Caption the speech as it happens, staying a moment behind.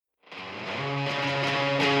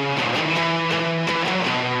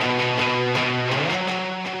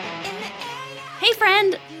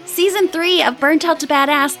Season 3 of Burnt Out to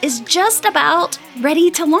Badass is just about ready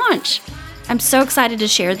to launch. I'm so excited to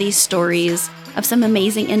share these stories of some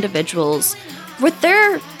amazing individuals with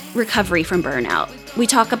their recovery from burnout. We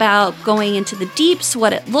talk about going into the deeps,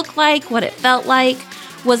 what it looked like, what it felt like.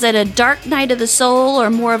 Was it a dark night of the soul or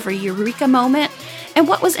more of a eureka moment? And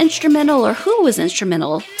what was instrumental or who was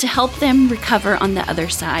instrumental to help them recover on the other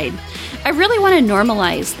side? I really want to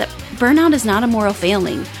normalize that burnout is not a moral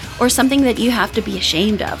failing or something that you have to be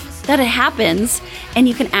ashamed of, that it happens and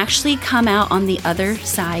you can actually come out on the other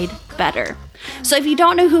side better. So if you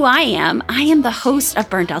don't know who I am the host of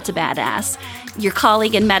Burnt Out to Badass, your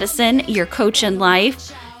colleague in medicine, your coach in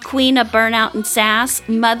life, queen of burnout and sass,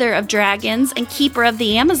 mother of dragons, and keeper of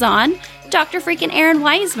the Amazon, Dr. freaking Erin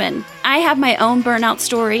Wiseman. I have my own burnout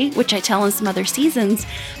story, which I tell in some other seasons,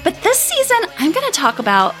 but this season I'm going to talk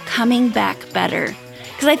about coming back better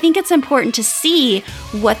because I think it's important to see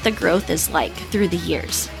what the growth is like through the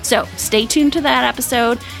years. So stay tuned to that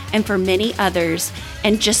episode and for many others.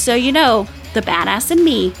 And just so you know, the badass in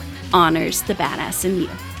me honors the badass in you.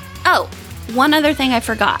 Oh, one other thing I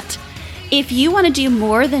forgot. If you want to do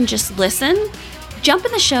more than just listen, jump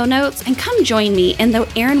in the show notes and come join me in the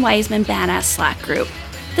Erin Wiseman Badass Slack group.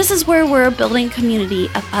 This is where we're building a community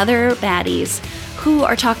of other baddies who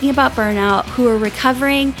are talking about burnout, who are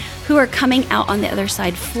recovering, who are coming out on the other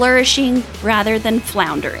side flourishing rather than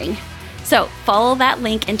floundering. So follow that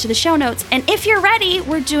link into the show notes. And if you're ready,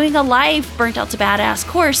 we're doing a live Burnt Out to Badass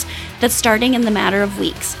course that's starting in the matter of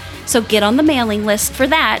weeks. So get on the mailing list for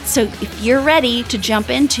that. So if you're ready to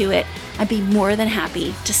jump into it, I'd be more than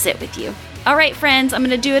happy to sit with you. All right, friends, I'm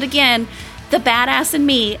going to do it again. The badass in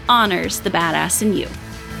me honors the badass in you.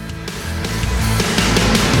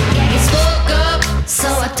 You spoke up, so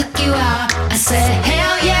I took you out. I said, hey.